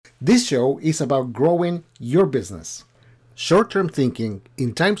This show is about growing your business. Short-term thinking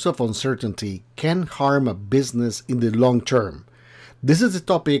in times of uncertainty can harm a business in the long term. This is the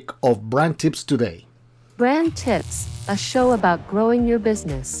topic of Brand Tips today. Brand Tips, a show about growing your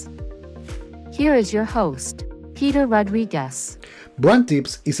business. Here is your host, Peter Rodriguez. Brand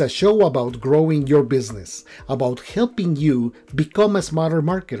Tips is a show about growing your business, about helping you become a smarter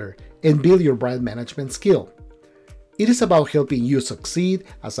marketer and build your brand management skill. It is about helping you succeed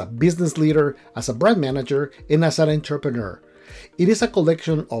as a business leader, as a brand manager, and as an entrepreneur. It is a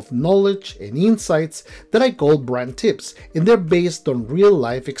collection of knowledge and insights that I call brand tips, and they're based on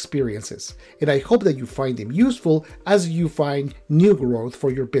real-life experiences. And I hope that you find them useful as you find new growth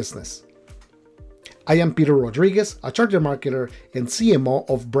for your business. I am Peter Rodriguez, a chartered marketer and CMO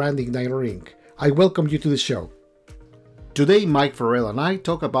of Brand Igniter Inc. I welcome you to the show. Today, Mike Farrell and I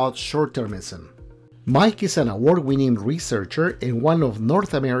talk about short-termism. Mike is an award-winning researcher and one of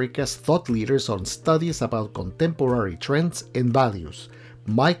North America's thought leaders on studies about contemporary trends and values.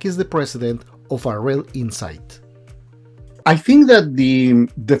 Mike is the president of Farrell Insight. I think that the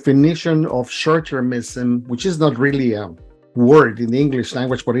definition of short-termism, which is not really a word in the English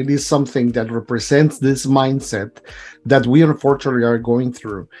language, but it is something that represents this mindset that we unfortunately are going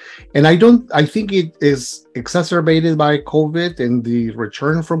through. And I think it is exacerbated by COVID and the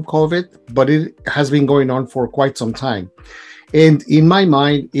return from COVID, but it has been going on for quite some time. And in my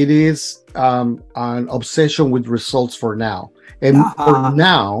mind, it is an obsession with results for now. And for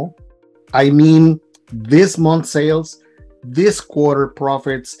now, I mean this month's sales, this quarter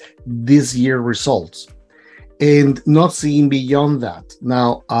profits, this year results, and not seeing beyond that.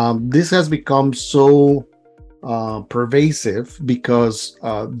 Now, this has become so pervasive because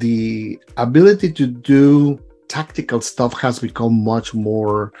the ability to do tactical stuff has become much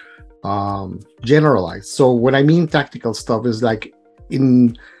more generalized. So when I mean tactical stuff is like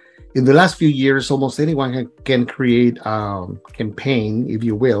in the last few years, almost anyone can create a campaign, if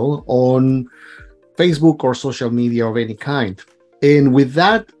you will, on Facebook or social media of any kind. And with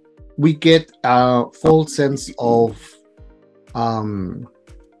that, we get a false sense of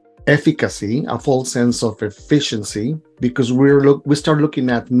efficacy, a false sense of efficiency, because we start looking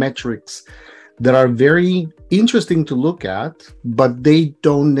at metrics that are very interesting to look at, but they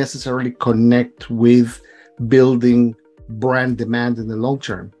don't necessarily connect with building brand demand in the long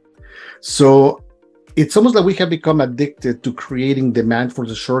term. So it's almost like we have become addicted to creating demand for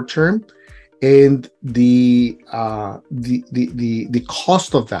the short term. And the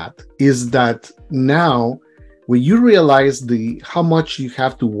cost of that is that now, when you realize how much you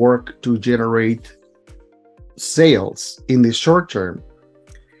have to work to generate sales in the short term,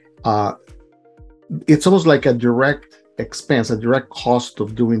 it's almost like a direct expense, a direct cost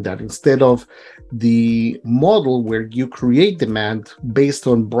of doing that, instead of the model where you create demand based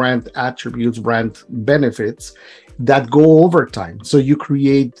on brand attributes, brand benefits that go over time. So you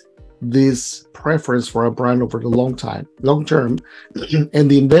create this preference for a brand over the long term,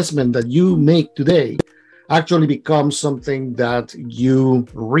 and the investment that you make today actually becomes something that you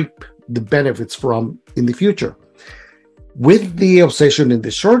reap the benefits from in the future. With the obsession in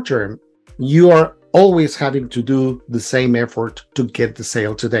the short term, you are always having to do the same effort to get the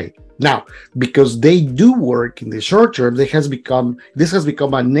sale today. Now, because they do work in the short term, this has become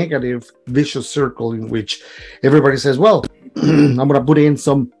a negative vicious circle in which everybody says, well, I'm going to put in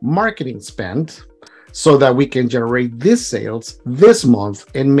some marketing spend so that we can generate this sales this month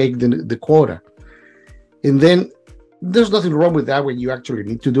and make the quota. And then there's nothing wrong with that when you actually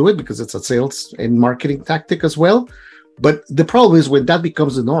need to do it, because it's a sales and marketing tactic as well. But the problem is when that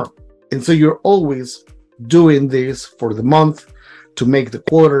becomes the norm. And so you're always doing this for the month to make the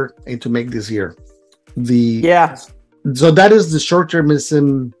quarter and to make this year. So that is the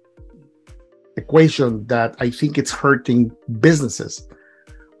short-termism equation that I think it's hurting businesses.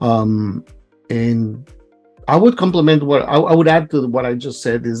 And I would complement what I would add to what I just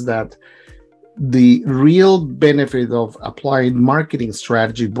said is that the real benefit of applying marketing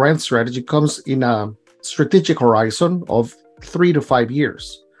strategy, brand strategy, comes in a strategic horizon of 3 to 5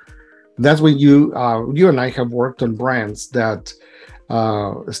 years. That's when you and I have worked on brands that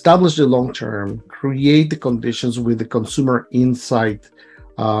establish the long term, create the conditions with the consumer insight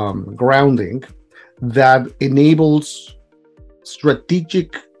grounding that enables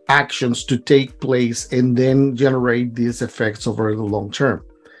strategic actions to take place and then generate these effects over the long term.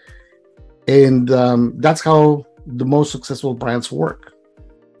 And that's how the most successful brands work.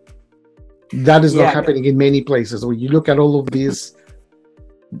 That is not happening in many places. When you look at all of these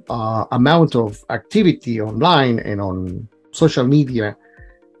amount of activity online and on social media,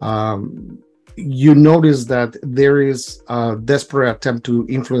 you notice that there is a desperate attempt to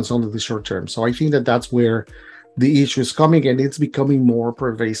influence only the short term. So I think that that's where the issue is coming, and it's becoming more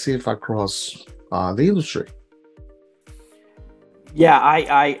pervasive across the industry. Yeah,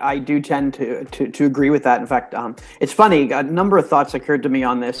 I do tend to agree with that. In fact, it's funny. A number of thoughts occurred to me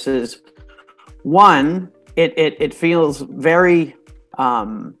on this. Is one, it feels very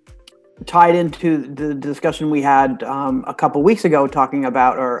tied into the discussion we had a couple weeks ago, talking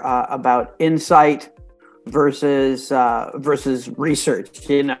about about insight versus research.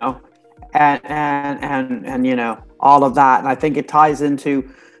 And all of that. And I think it ties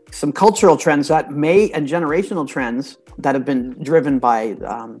into some cultural trends and generational trends that have been driven by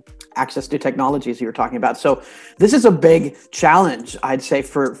access to technologies you were talking about. So this is a big challenge, I'd say,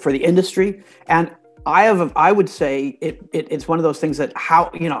 for the industry. And I would say it's one of those things that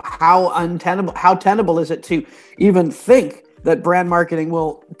how tenable is it to even think that brand marketing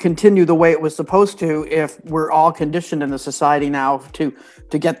will continue the way it was supposed to if we're all conditioned in the society now to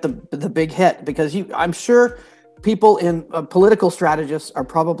get the big hit? Because I'm sure people in political strategists are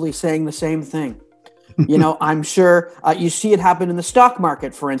probably saying the same thing. I'm sure you see it happen in the stock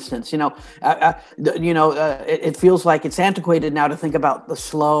market, for instance. It feels like it's antiquated now to think about the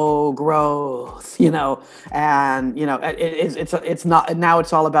slow growth. It's not now.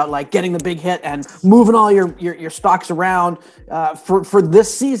 It's all about like getting the big hit and moving all your stocks around for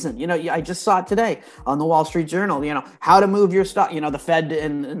this season. I just saw it today on the Wall Street Journal. How to move your stock. The Fed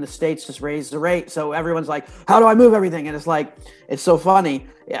in the States just raised the rate, so everyone's like, how do I move everything? And it's like, it's so funny.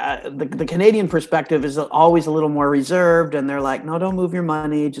 The Canadian perspective is always a little more reserved, and they're like, no, don't move your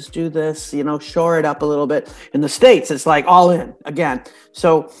money, just do this, shore it up a little bit. In the States, it's like all in again.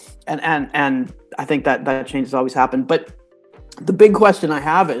 So, and I think that change has always happened. But the big question I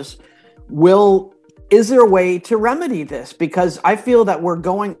have is there a way to remedy this? Because I feel that we're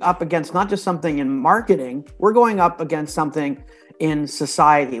going up against not just something in marketing, we're going up against something in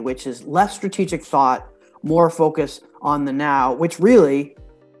society, which is less strategic thought, more focus on the now, which really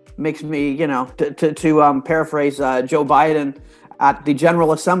makes me, to paraphrase Joe Biden at the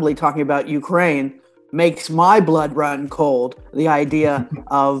General Assembly talking about Ukraine, makes my blood run cold. The idea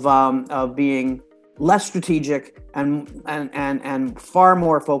of being less strategic and far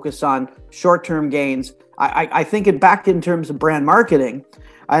more focused on short-term gains. I think back in terms of brand marketing,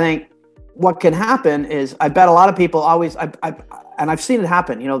 I think what can happen is, I bet a lot of people always, and I've seen it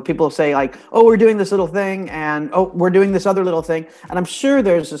happen, people say like, oh, we're doing this little thing, and oh, we're doing this other little thing. And I'm sure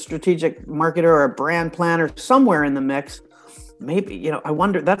there's a strategic marketer or a brand planner somewhere in the mix. Maybe, I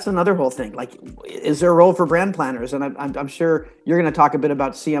wonder, that's another whole thing. Like, is there a role for brand planners? And I'm sure you're going to talk a bit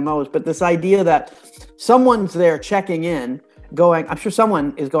about CMOs, but this idea that someone's there checking in, going, I'm sure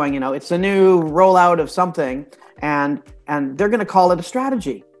someone is going, it's a new rollout of something, and they're going to call it a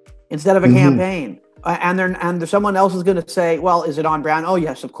strategy instead of a campaign. And someone else is going to say, well, is it on brand? Oh,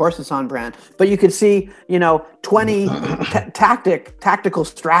 yes, of course it's on brand. But you could see, 20 tactical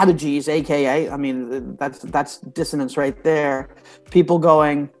strategies, AKA, I mean, that's dissonance right there. People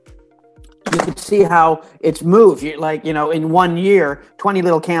going, you could see how it's moved. In 1 year, 20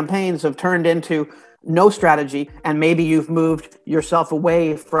 little campaigns have turned into no strategy. And maybe you've moved yourself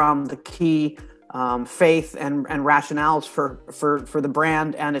away from the key faith and rationales for the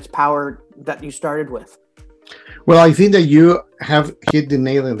brand and its power that you started with. Well, I think that you have hit the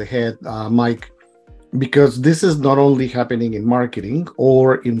nail on the head, Mike, because this is not only happening in marketing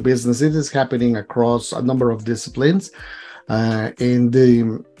or in business, it is happening across a number of disciplines.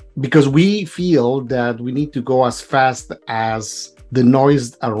 Because we feel that we need to go as fast as the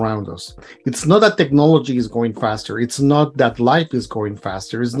noise around us. It's not that technology is going faster. It's not that life is going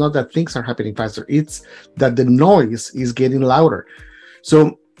faster. It's not that things are happening faster. It's that the noise is getting louder.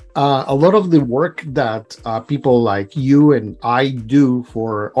 So a lot of the work that people like you and I do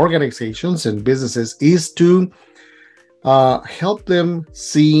for organizations and businesses is to help them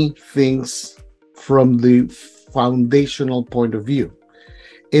see things from the foundational point of view.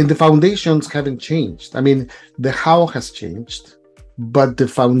 And the foundations haven't changed. I mean, the how has changed, but the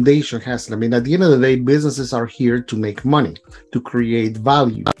foundation hasn't. I mean, at the end of the day, businesses are here to make money, to create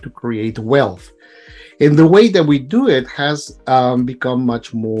value, to create wealth. And the way that we do it has become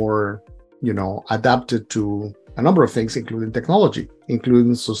much more, adapted to a number of things, including technology,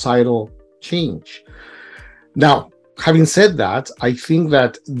 including societal change. Now, having said that, I think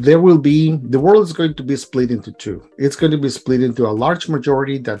that the world is going to be split into two. It's going to be split into a large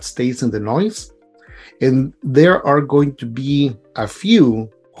majority that stays in the noise, and there are going to be a few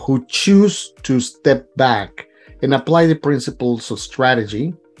who choose to step back and apply the principles of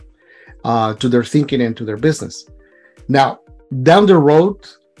strategy to their thinking and to their business. Now, down the road,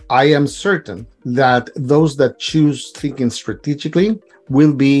 I am certain that those that choose thinking strategically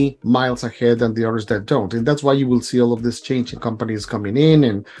will be miles ahead than the others that don't. And that's why you will see all of this change in companies coming in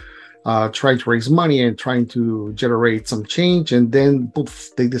and trying to raise money and trying to generate some change. And then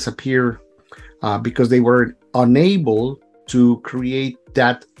poof, they disappear because they were unable to create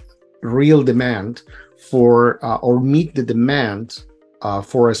that real demand for or meet the demand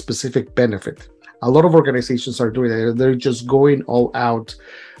for a specific benefit. A lot of organizations are doing that. They're just going all out,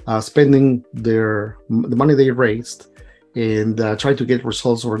 spending the money they raised and try to get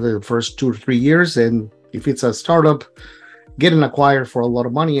results over the first 2 or 3 years. And if it's a startup, getting acquired for a lot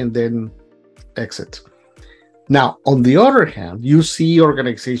of money and then exit. Now, on the other hand, you see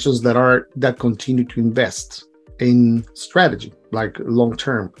organizations that continue to invest in strategy, like long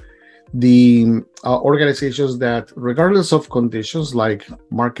term. The organizations that, regardless of conditions like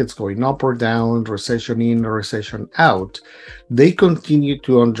markets going up or down, recession in or recession out, they continue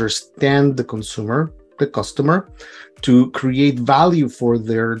to understand the consumer, the customer, to create value for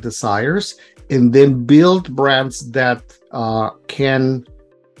their desires, and then build brands that can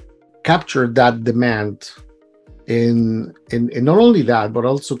capture that demand. And not only that, but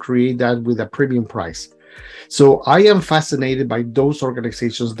also create that with a premium price. So I am fascinated by those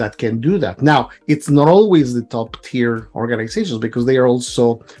organizations that can do that. Now, it's not always the top tier organizations because they are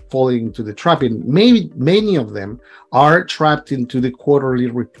also falling into the trap. And many of them are trapped into the quarterly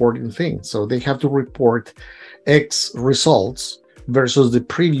reporting thing. So they have to report X results versus the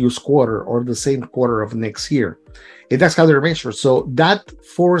previous quarter or the same quarter of next year. And that's how they're measured. So that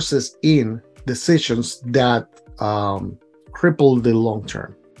forces in decisions that cripple the long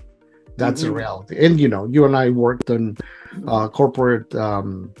term. That's a reality. And you and I worked on corporate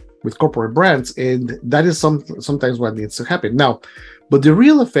with corporate brands, and that is sometimes what needs to happen. Now, but the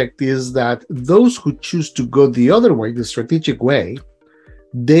real effect is that those who choose to go the other way, the strategic way,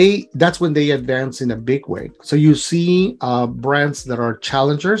 that's when they advance in a big way. So you see brands that are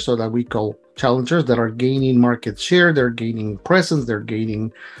challengers, so that we call challengers, that are gaining market share, they're gaining presence, they're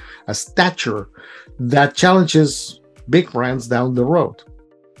gaining a stature that challenges big brands down the road.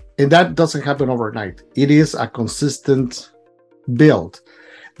 And that doesn't happen overnight. It is a consistent build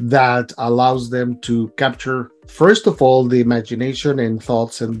that allows them to capture, first of all, the imagination and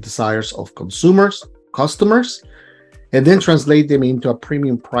thoughts and desires of consumers, customers, and then translate them into a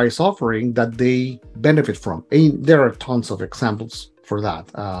premium price offering that they benefit from. And there are tons of examples for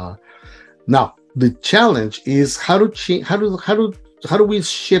that. Now, the challenge is how do we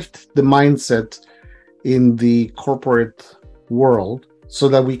shift the mindset in the corporate world so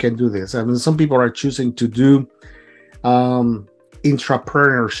that we can do this? I mean, some people are choosing to do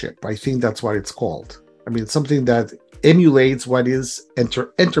intrapreneurship. I think that's what it's called. I mean, something that emulates what is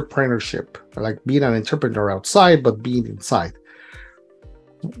entrepreneurship, like being an entrepreneur outside, but being inside.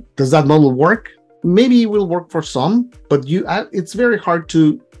 Does that model work? Maybe it will work for some, but it's very hard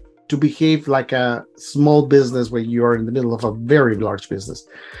to behave like a small business when you are in the middle of a very large business.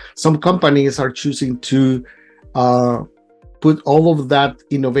 Some companies are choosing to put all of that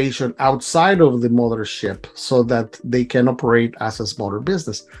innovation outside of the mothership so that they can operate as a smaller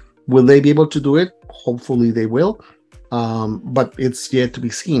business. Will they be able to do it? Hopefully they will, but it's yet to be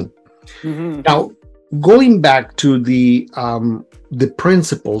seen. Mm-hmm. Now, going back to the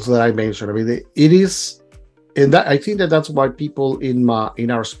principles that I mentioned, I mean, it is, and that I think that's why people in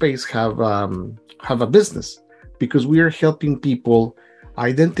our space have a business, because we are helping people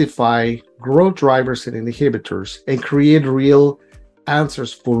identify growth drivers and inhibitors and create real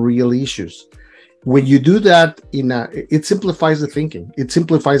answers for real issues. When you do that, it simplifies the thinking, it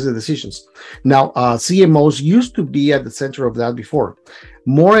simplifies the decisions. Now, CMOs used to be at the center of that before.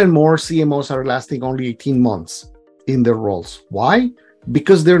 More and more CMOs are lasting only 18 months in their roles. Why?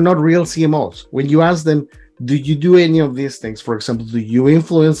 Because they're not real CMOs. When you ask them, do you do any of these things? For example, do you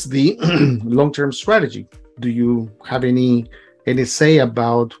influence the long-term strategy? Do you have any say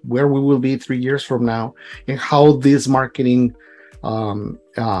about where we will be 3 years from now and how these marketing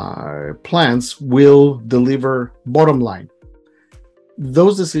plans will deliver bottom line?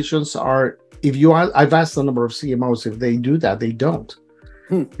 Those decisions are, I've asked a number of CMOs if they do that. They don't,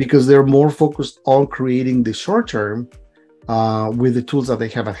 because they're more focused on creating the short term with the tools that they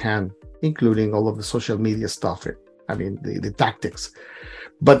have at hand, including all of the social media stuff. I mean, the tactics.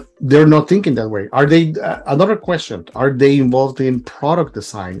 But they're not thinking that way. Are they? Another question: are they involved in product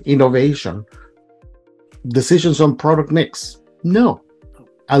design, innovation, decisions on product mix? No,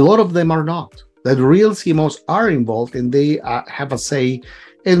 a lot of them are not. The real CMOs are involved, and they have a say,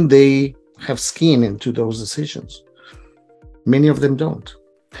 and they have skin into those decisions. Many of them don't.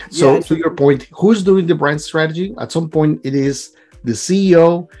 So, to your point, who's doing the brand strategy? At some point, it is the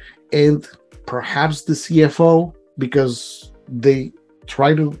CEO and perhaps the CFO, because they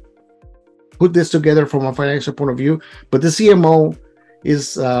try to put this together from a financial point of view. But the CMO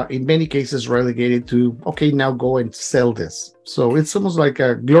is in many cases relegated to, okay, now go and sell this. So it's almost like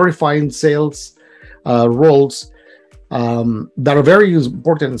a glorifying sales roles that are very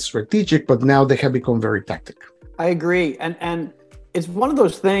important and strategic, but now they have become very tactical. I agree, and it's one of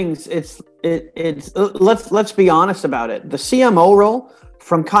those things. It's let's be honest about it. The CMO role,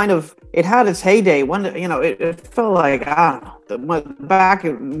 from kind of, it had its heyday when it felt like, I don't know, back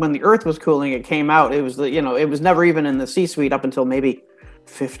when the Earth was cooling, it came out. It was it was never even in the C-suite up until maybe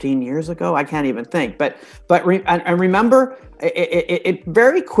 15 years ago. I can't even think. But remember, it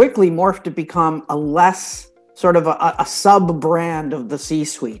very quickly morphed to become a less sort of a sub brand of the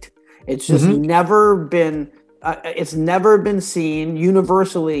C-suite. It's just never been. It's never been seen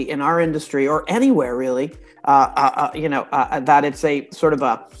universally in our industry or anywhere really. That it's a sort of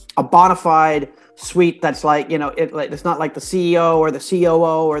a bona fide suite that's like, it's not like the CEO or the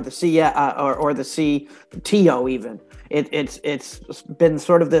COO or the or the CTO even. It's been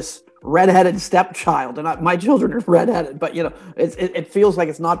sort of this redheaded stepchild, and my children are redheaded, but it feels like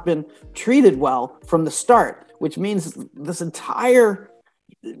it's not been treated well from the start, which means this entire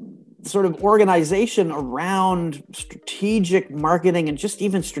sort of organization around strategic marketing and just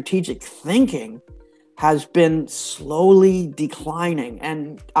even strategic thinking has been slowly declining.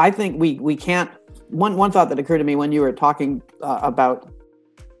 And I think we can't, one thought that occurred to me when you were talking about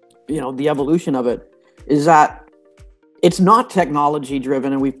the evolution of it is that it's not technology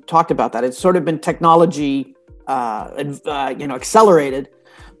driven, and we've talked about that. It's sort of been technology accelerated.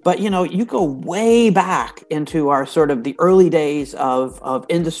 But, you go way back into our sort of the early days of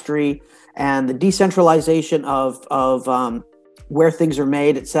industry and the decentralization of where things are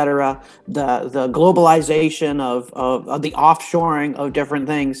made, et cetera, the globalization of the offshoring of different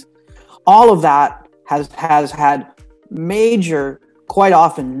things. All of that has had major, quite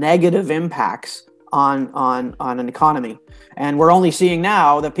often negative impacts on an economy. And we're only seeing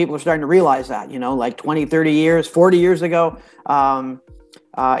now that people are starting to realize that, like 20, 30 years, 40 years ago,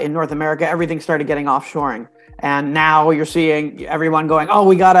 in North America, everything started getting offshoring, and now you're seeing everyone going, "Oh,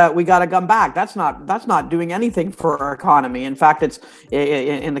 we gotta come back." That's not doing anything for our economy. In fact, it's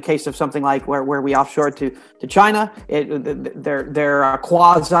in the case of something like where we offshore to China, they're a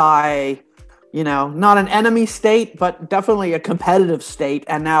quasi, not an enemy state, but definitely a competitive state.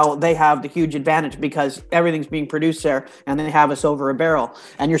 And now they have the huge advantage because everything's being produced there, and they have us over a barrel.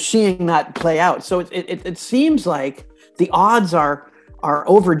 And you're seeing that play out. So it seems like the odds are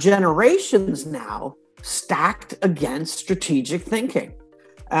over generations now stacked against strategic thinking.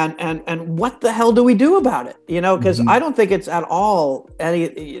 And what the hell do we do about it? Because I don't think it's at all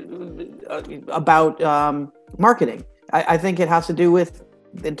about marketing. I think it has to do with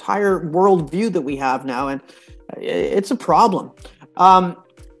the entire worldview that we have now, and it's a problem.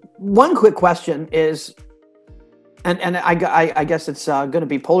 One quick question is, and I guess it's going to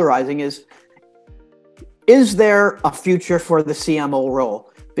be polarizing, is there a future for the CMO role?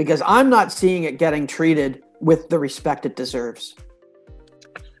 Because I'm not seeing it getting treated with the respect it deserves.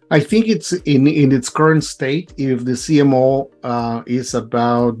 I think it's in its current state. If the CMO is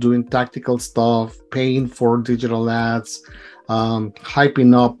about doing tactical stuff, paying for digital ads,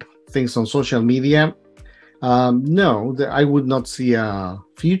 hyping up things on social media, no, I would not see a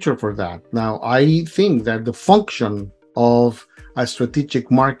future for that. Now, I think that the function of a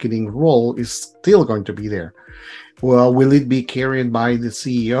strategic marketing role is still going to be there. Well, will it be carried by the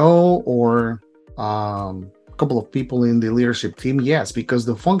CEO or a couple of people in the leadership team? Yes, because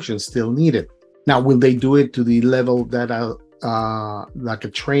the function is still needed. Now, will they do it to the level that like a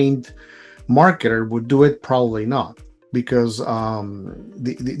trained marketer would do it? Probably not, because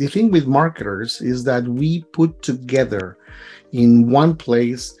the thing with marketers is that we put together in one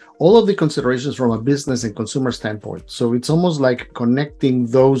place all of the considerations from a business and consumer standpoint. So it's almost like connecting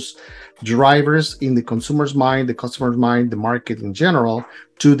those drivers in the consumer's mind, the customer's mind, the market in general,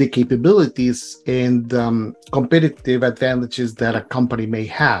 to the capabilities and competitive advantages that a company may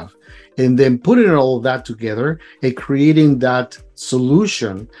have. And then putting all of that together and creating that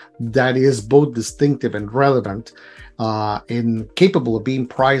solution that is both distinctive and relevant and capable of being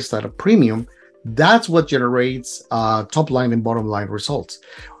priced at a premium, that's what generates top line and bottom line results.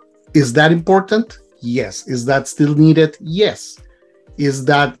 Is that important? Yes. Is that still needed? Yes. Is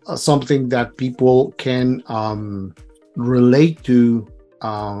that something that people can relate to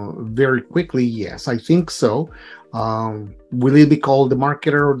very quickly? Yes, I think so. Will it be called the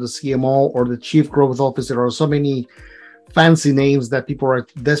marketer or the CMO or the chief growth officer, or so many fancy names that people are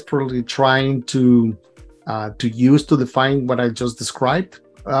desperately trying to to use to define what I just described?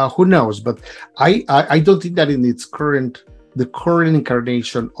 Who knows? But I don't think that in the current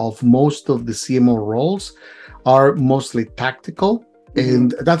incarnation of most of the CMO roles are mostly tactical,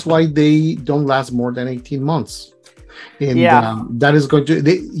 and that's why they don't last more than 18 months. And that is going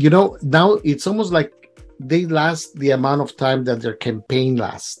to, now it's almost like they last the amount of time that their campaign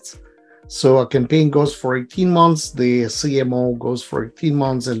lasts. So a campaign goes for 18 months, the CMO goes for 18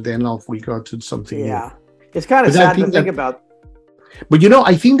 months, and then off we go to something new. It's kind of sad to think about. But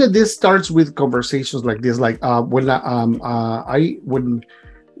I think that this starts with conversations like this. Like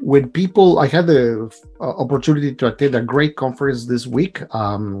when people, I had the opportunity to attend a great conference this week.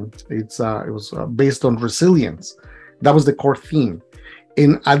 It was based on resilience. That was the core theme,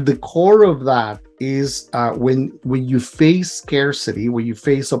 and at the core of that is when you face scarcity, when you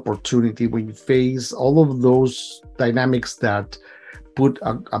face opportunity, when you face all of those dynamics that put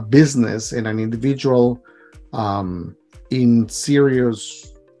a business and an individual in a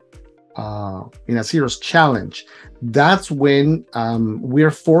serious challenge, that's when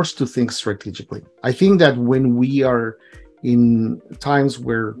we're forced to think strategically. I think that when we are in times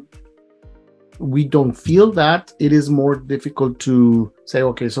where we don't feel that, it is more difficult to say,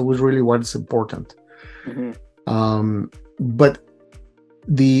 okay, so really what is important. But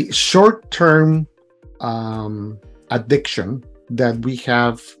the short-term addiction that we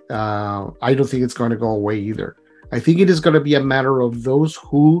have, I don't think it's going to go away either. I think it is going to be a matter of those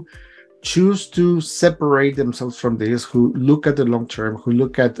who choose to separate themselves from this, who look at the long term, who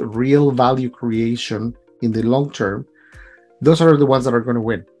look at real value creation in the long term. Those are the ones that are going to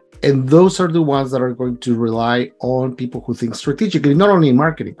win. And those are the ones that are going to rely on people who think strategically, not only in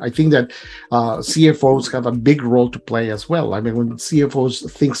marketing. I think that CFOs have a big role to play as well. I mean, when CFOs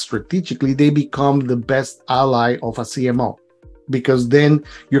think strategically, they become the best ally of a CMO, because then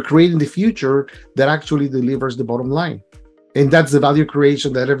you're creating the future that actually delivers the bottom line. And that's the value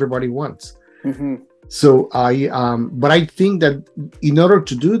creation that everybody wants. So but I think that in order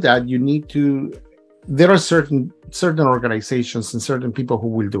to do that, there are certain organizations and certain people who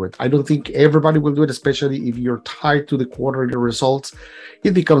will do it. I don't think everybody will do it, especially if you're tied to the quarterly results.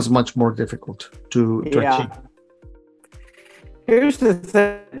 It becomes much more difficult to achieve. Here's the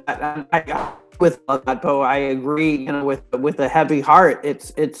thing, with that, Bo, I agree. With a heavy heart,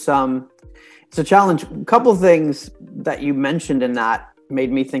 it's a challenge. A couple of things that you mentioned in that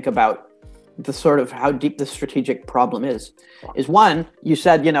made me think about the sort of how deep the strategic problem is. Is one, you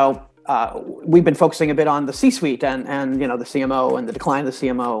said, we've been focusing a bit on the C-suite and the CMO and the decline of the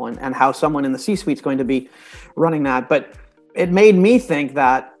CMO and how someone in the C-suite is going to be running that. But it made me think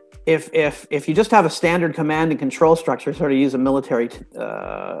that if you just have a standard command and control structure, sort of use a military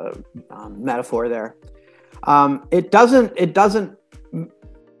metaphor there, it doesn't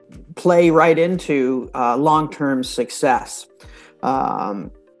play right into long-term success.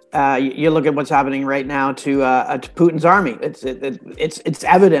 You look at what's happening right now to Putin's army. It's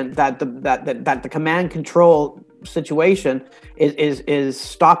evident that the command control situation is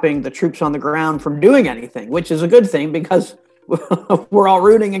stopping the troops on the ground from doing anything, which is a good thing because we're all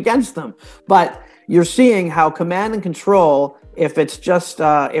rooting against them. But you're seeing how command and control, if it's just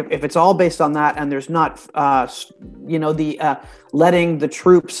if it's all based on that, and there's not letting the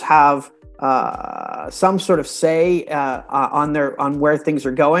troops have some sort of say on where things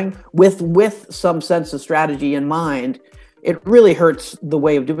are going with some sense of strategy in mind, it really hurts the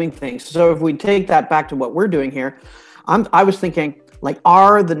way of doing things. So if we take that back to what we're doing here, I was thinking, like,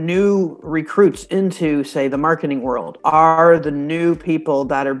 are the new recruits into, say, the marketing world, are the new people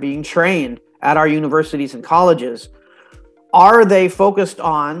that are being trained at our universities and colleges, are they focused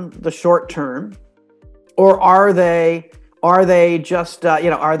on the short term, or are they just,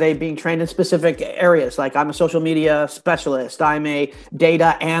 are they being trained in specific areas? Like, I'm a social media specialist, I'm a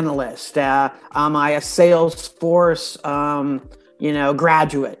data analyst, am I a Salesforce,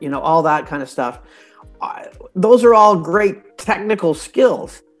 graduate, all that kind of stuff. Those are all great technical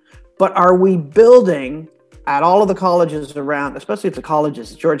skills, but are we building at all of the colleges around, especially at the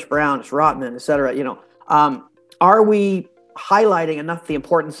colleges, George Brown, it's Rotman, et cetera, are we highlighting enough the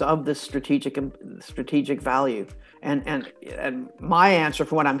importance of this strategic value? And my answer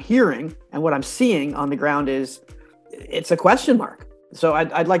from what I'm hearing and what I'm seeing on the ground is it's a question mark. So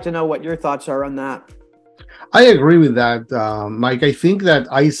I'd like to know what your thoughts are on that. I agree with that, Mike. I think that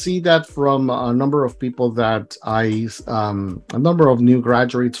I see that from a number of people that a number of new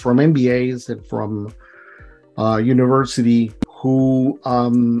graduates from MBAs and from university who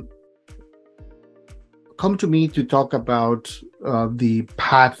come to me to talk about the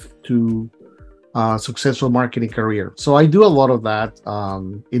path to successful marketing career. So I do a lot of that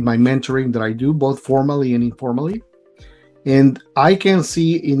in my mentoring that I do, both formally and informally. And I can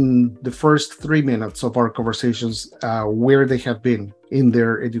see in the first 3 minutes of our conversations where they have been in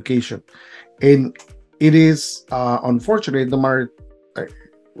their education. And it is unfortunate, no matter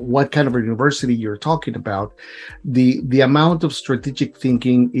what kind of a university you're talking about, the amount of strategic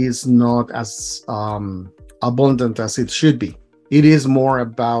thinking is not as abundant as it should be. It is more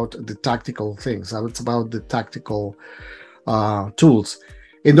about the tactical things. It's about the tactical tools.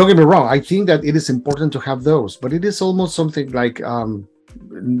 And don't get me wrong, I think that it is important to have those, but it is almost something like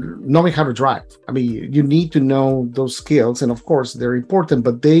knowing how to drive. I mean, you need to know those skills, and of course they're important,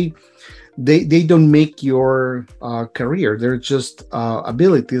 but they don't make your career. They're just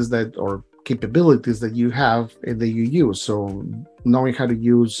abilities that, or capabilities that you have and that you use. So knowing how to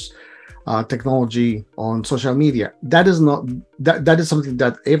use technology on social media, that is something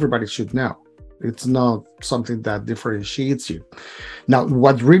that everybody should know. It's not something that differentiates you. Now,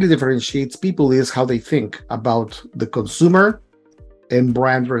 what really differentiates people is how they think about the consumer and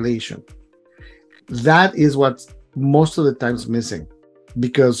brand relation. That is what most of the times missing,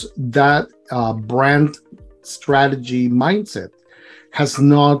 because that brand strategy mindset has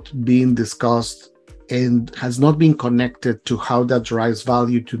not been discussed and has not been connected to how that drives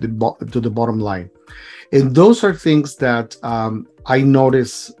value to the bottom line. And those are things that I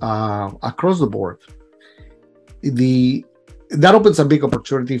notice across the board. That opens a big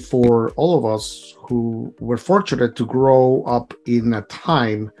opportunity for all of us who were fortunate to grow up in a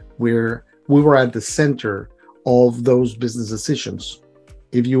time where we were at the center of those business decisions.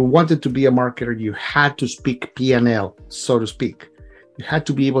 If you wanted to be a marketer, you had to speak P&L, so to speak. You had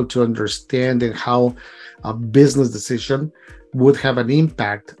to be able to understand how a business decision would have an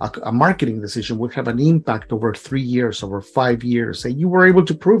impact, a marketing decision would have an impact over 3 years, over 5 years, and you were able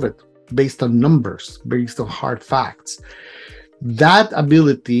to prove it based on numbers, based on hard facts. That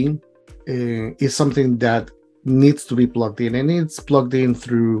ability is something that needs to be plugged in, and it's plugged in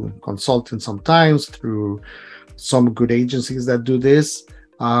through consulting sometimes, through some good agencies that do this.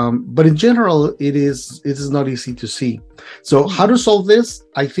 But in general, it is not easy to see. So how to solve this?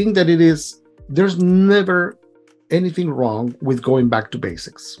 I think that there's never anything wrong with going back to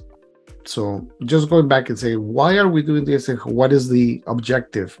basics. So just going back and say, why are we doing this? And what is the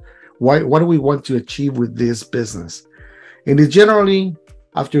objective? What do we want to achieve with this business? And it generally,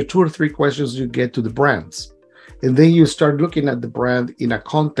 after 2 or 3 questions, you get to the brands. And then you start looking at the brand in a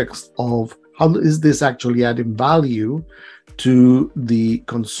context of how is this actually adding value to the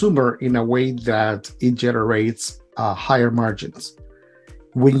consumer in a way that it generates higher margins.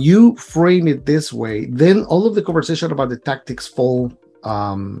 When you frame it this way, then all of the conversation about the tactics fall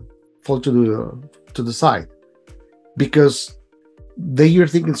to the side, because then you're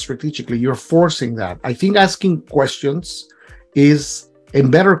thinking strategically. You're forcing that. I think asking questions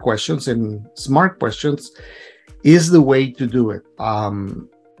and better questions and smart questions is the way to do it.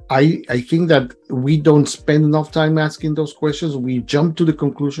 I think that we don't spend enough time asking those questions. We jump to the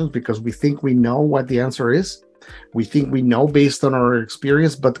conclusions because we think we know what the answer is. We think we know based on our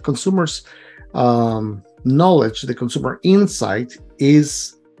experience, but the consumer's knowledge, the consumer insight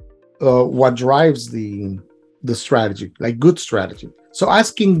is what drives the strategy, like good strategy. So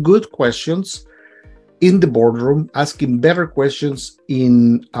asking good questions in the boardroom, asking better questions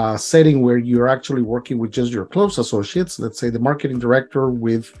in a setting where you're actually working with just your close associates, let's say the marketing director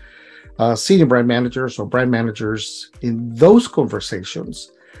with senior brand managers or brand managers. In those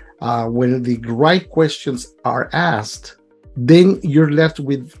conversations, when the right questions are asked, then you're left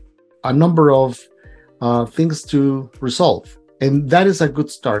with a number of things to resolve. And that is a good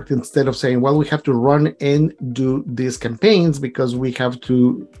start, instead of saying, well, we have to run and do these campaigns because we have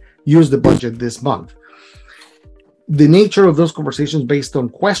to use the budget this month. The nature of those conversations based on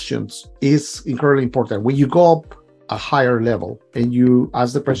questions is incredibly important. When you go up a higher level and you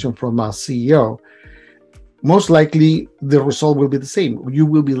ask the question from a CEO, most likely the result will be the same. You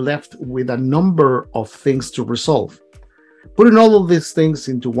will be left with a number of things to resolve. Putting all of these things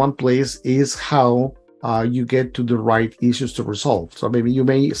into one place is how you get to the right issues to resolve. So maybe you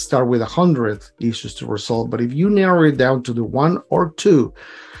may start with 100 issues to resolve, but if you narrow it down to the 1 or 2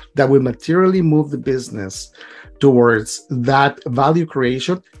 that will materially move the business towards that value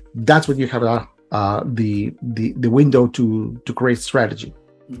creation, that's when you have the window to create strategy.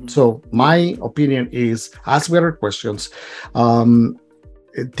 Mm-hmm. So my opinion is ask better questions.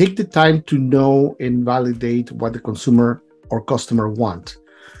 Take the time to know and validate what the consumer or customer want.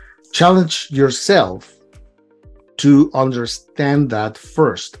 Challenge yourself to understand that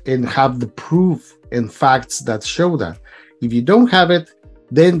first and have the proof and facts that show that. If you don't have it,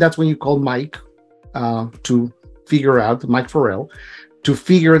 then that's when you call Mike to figure out, Mike Farrell, to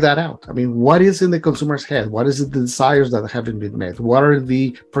figure that out. I mean, what is in the consumer's head? What is the desires that haven't been met? What are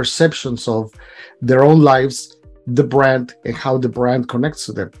the perceptions of their own lives, the brand, and how the brand connects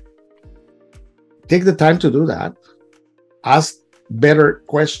to them? Take the time to do that. Ask better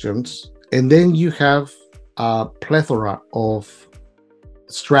questions, and then you have a plethora of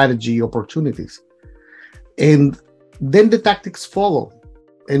strategy opportunities. And then the tactics follow.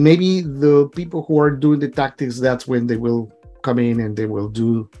 And maybe the people who are doing the tactics, that's when they will come in and they will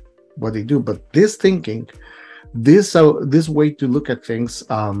do what they do. But this thinking, this way to look at things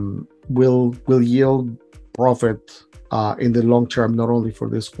will yield profit in the long term, not only for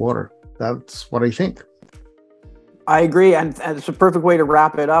this quarter. That's what I think. I agree, and it's a perfect way to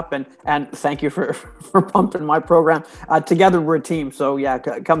wrap it up. And thank you for pumping my program. Together we're a team. So yeah,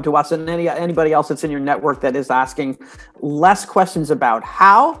 come to us and anybody else that's in your network that is asking less questions about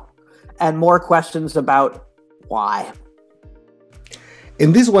how and more questions about why.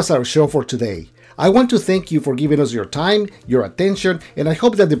 And this was our show for today. I want to thank you for giving us your time, your attention, and I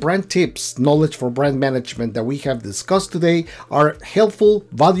hope that the brand tips, knowledge for brand management that we have discussed today are helpful,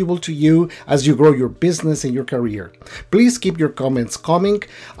 valuable to you as you grow your business and your career. Please keep your comments coming.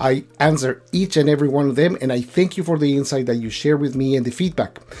 I answer each and every one of them, and I thank you for the insight that you share with me and the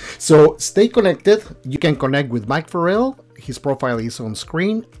feedback. So stay connected. You can connect with Mike Farrell. His profile is on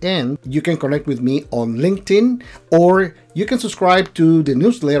screen, and you can connect with me on LinkedIn, or you can subscribe to the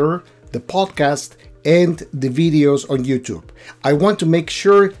newsletter, the podcast, and the videos on YouTube. I want to make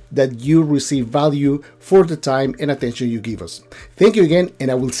sure that you receive value for the time and attention you give us. Thank you again,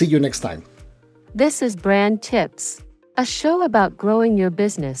 and I will see you next time. This is Brand Tips, a show about growing your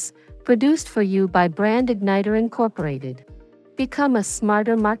business, produced for you by Brand Igniter Incorporated. Become a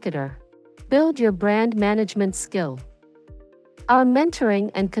smarter marketer. Build your brand management skill. Our mentoring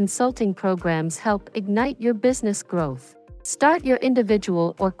and consulting programs help ignite your business growth. Start your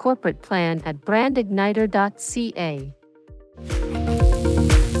individual or corporate plan at brandigniter.ca.